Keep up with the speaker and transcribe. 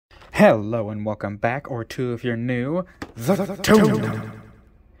Hello and welcome back, or two if you're new, the Toondom.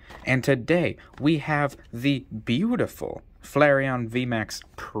 And today we have the beautiful Flareon VMAX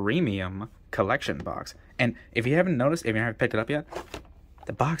Premium Collection Box. And if you haven't noticed, if you haven't picked it up yet,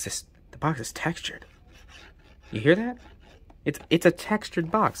 the box is textured. You hear that? It's a textured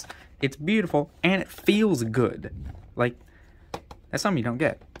box. It's beautiful and it feels good. Like, that's something you don't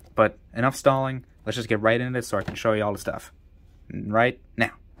get. But enough stalling. Let's just get right into it so I can show you all the stuff. Right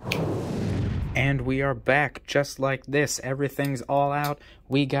now. And we are back just like this. Everything's all out.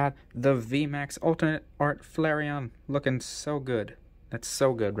 We got the VMAX Alternate Art Flareon looking so good. That's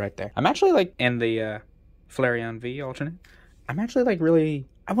so good right there. I'm actually like, and the Flareon V Alternate, I'm actually like really,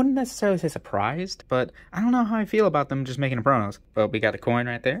 I wouldn't necessarily say surprised, but I don't know how I feel about them just making a Pronos. But we got a coin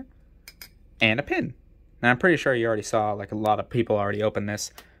right there and a pin. Now I'm pretty sure you already saw, like a lot of people already opened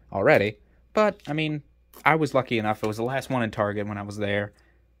this already. But, I mean, I was lucky enough. It was the last one in Target when I was there.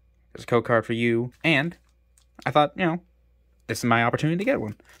 There's a code card for you, and I thought, you know, this is my opportunity to get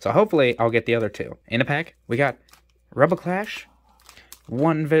one. So hopefully I'll get the other two. In the pack, we got Rebel Clash,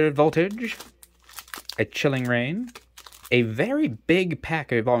 1 Vivid Voltage, a Chilling Rain, a very big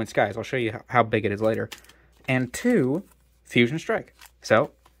pack of Evolving Skies. I'll show you how big it is later. And 2 Fusion Strike.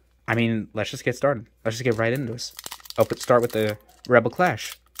 So, I mean, let's just get started. Let's just get right into this. Start with the Rebel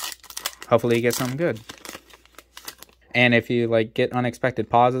Clash. Hopefully you get something good. And if you like get unexpected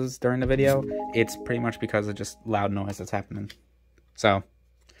pauses during the video, it's pretty much because of just loud noise that's happening. So,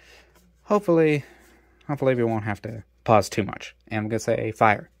 hopefully we won't have to pause too much. And I'm gonna say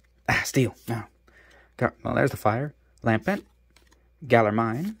fire. Steel. No. Well, there's the fire. Lampent,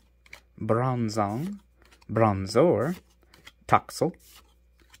 Gallermine, Bronzong, Bronzor, Toxel,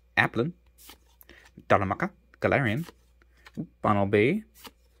 Applin, Dalamaka, Galarian, Bunnelby,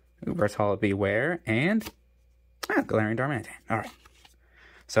 Versatile Beware, and Galarian Darmanitan. Alright.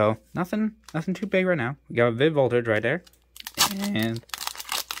 So, nothing too big right now. We got a Vivid Voltage right there. And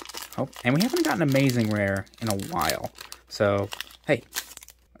we haven't gotten Amazing Rare in a while. So, hey,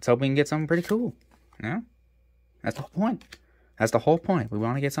 let's hope we can get something pretty cool. You know? That's the whole point. That's the whole point. We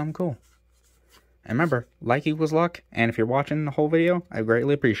want to get something cool. And remember, like equals luck, and if you're watching the whole video, I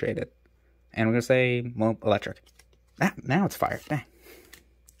greatly appreciate it. And we're going to say, well, electric. Now it's fire. Dang.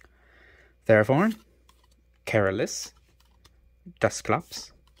 Theraform, Careless,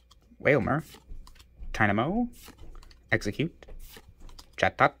 Dusclops, Whalmer, Tynamo, Execute,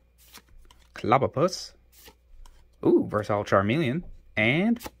 Chatot, Clobbopus, Versatile Charmeleon,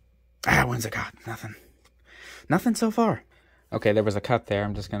 and Whimsicott. Nothing so far. Okay, there was a cut there.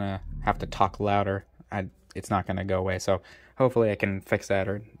 I'm just gonna have to talk louder. It's not gonna go away, so hopefully I can fix that,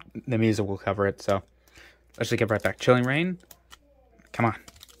 or the music will cover it. So let's just get right back. Chilling Rain, come on.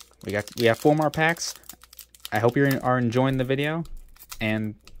 We have 4 more packs. I hope you are enjoying the video,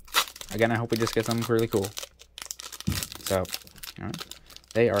 and again, I hope we just get something really cool. So, all right.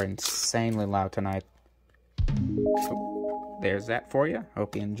 They are insanely loud tonight. So, there's that for you.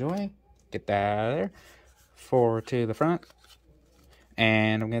 Hope you enjoy. Get that out of there. 4 to the front,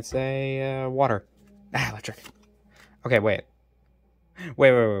 and I'm gonna say water. Electric. Okay, wait.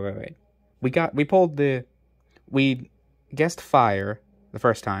 We guessed fire the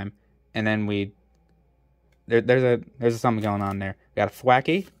first time, and then there's something going on there. We got a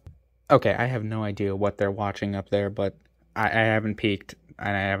Thwacky. Okay, I have no idea what they're watching up there, but I haven't peeked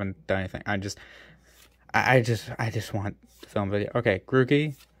and I haven't done anything. I just want to film video. Okay,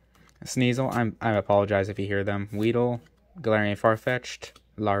 Grookey, Sneasel. I apologize if you hear them. Weedle, Galarian Farfetch'd,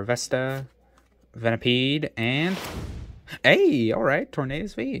 Larvesta, Venipede, and hey, all right,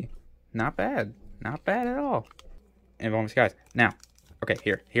 Tornadus V. Not bad at all. Evolving Skies. Now, okay,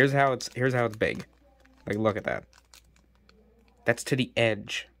 here's how it's big. Like, look at that. That's to the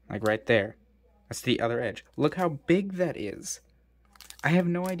edge. Like, right there. That's the other edge. Look how big that is. I have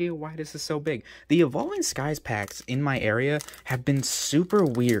no idea why this is so big. The Evolving Skies packs in my area have been super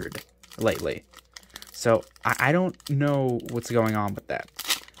weird lately. So, I don't know what's going on with that.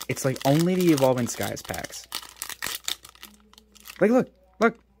 It's like only the Evolving Skies packs. Like, look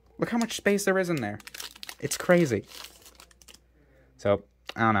how much space there is in there. It's crazy. So,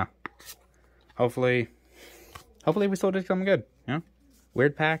 I don't know. Hopefully we still did something good, you know?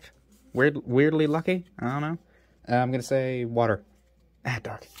 Weird pack. Weirdly lucky. I don't know. I'm gonna say water.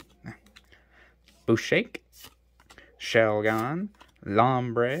 Dark. Boost Shake. Shelgon.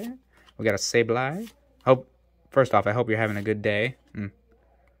 Lombre. We got a Sableye. First off, I hope you're having a good day.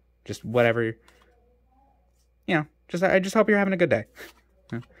 Just whatever. You know, I just hope you're having a good day.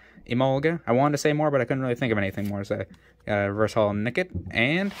 Emolga. I wanted to say more, but I couldn't really think of anything more to say. Versatile Nickit.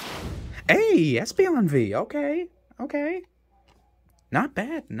 And hey, Espeon V. Okay. Not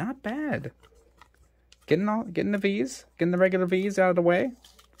bad, not bad. Getting the V's, getting the regular V's out of the way.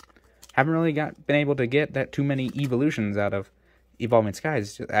 Haven't really been able to get that too many evolutions out of Evolving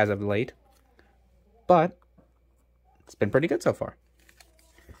Skies as of late. But it's been pretty good so far.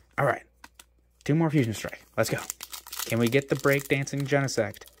 Alright. 2 more Fusion Strike. Let's go. Can we get the Breakdancing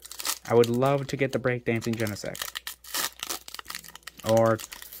Genesect? I would love to get the Breakdancing Genesect. Or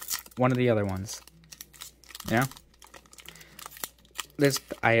one of the other ones. Yeah?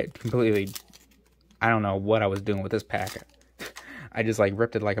 I don't know what I was doing with this pack. I just like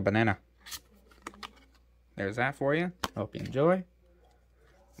ripped it like a banana. There's that for you. Hope you enjoy.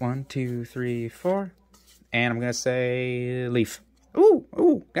 1, 2, 3, 4. And I'm going to say Leaf.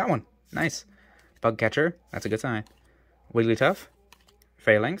 Ooh, got one. Nice. Bug Catcher. That's a good sign. Wigglytuff.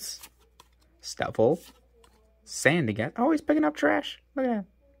 Phalanx. Stuffle. Sandigat. Oh, he's picking up trash. Look at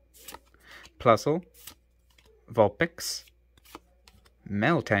that. Plusle. Vulpix.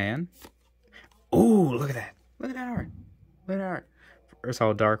 Meltan. Ooh, look at that. Look at that art. Look at that art.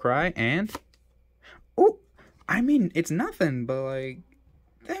 Versal Darkrai. And... ooh, I mean, it's nothing, but like...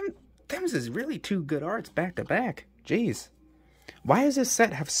 Them's is really 2 good arts back to back. Jeez. Why does this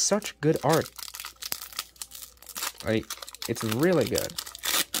set have such good art? Like, it's really good.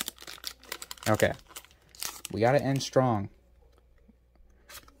 Okay. We gotta end strong.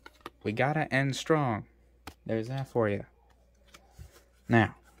 We gotta end strong. There's that for you.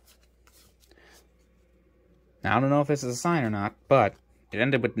 Now, I don't know if this is a sign or not, but it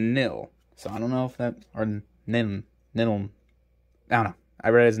ended with nil. So I don't know if that... or nil. I don't know. I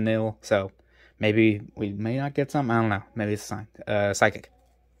read it as nil, so maybe we may not get something. I don't know. Maybe it's a sign. Psychic.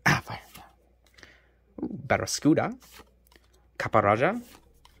 Fire. Barraskewda. Caparaja.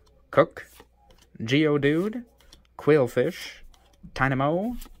 Cook. Geodude. Quillfish.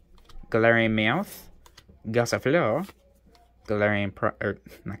 Tynamo. Galarian Meowth. Gossifleur.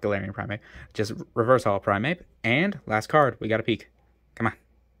 Not Galarian Primate. Just Reverse Holo Primate. And last card. We got a peek. Come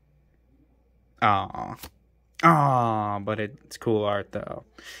on. Aww, but it's cool art, though.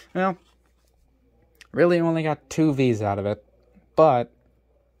 Well, really only got 2 V's out of it, but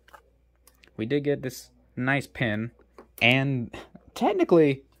we did get this nice pin, and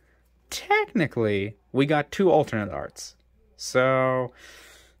technically, we got 2 alternate arts. So,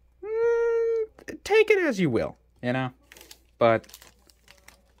 take it as you will, you know? But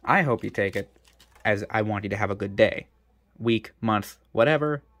I hope you take it as I want you to have a good day, week, month,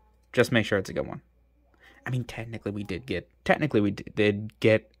 whatever. Just make sure it's a good one. I mean, technically we did get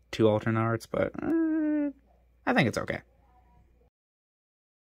 2 alternate arts, but I think it's okay.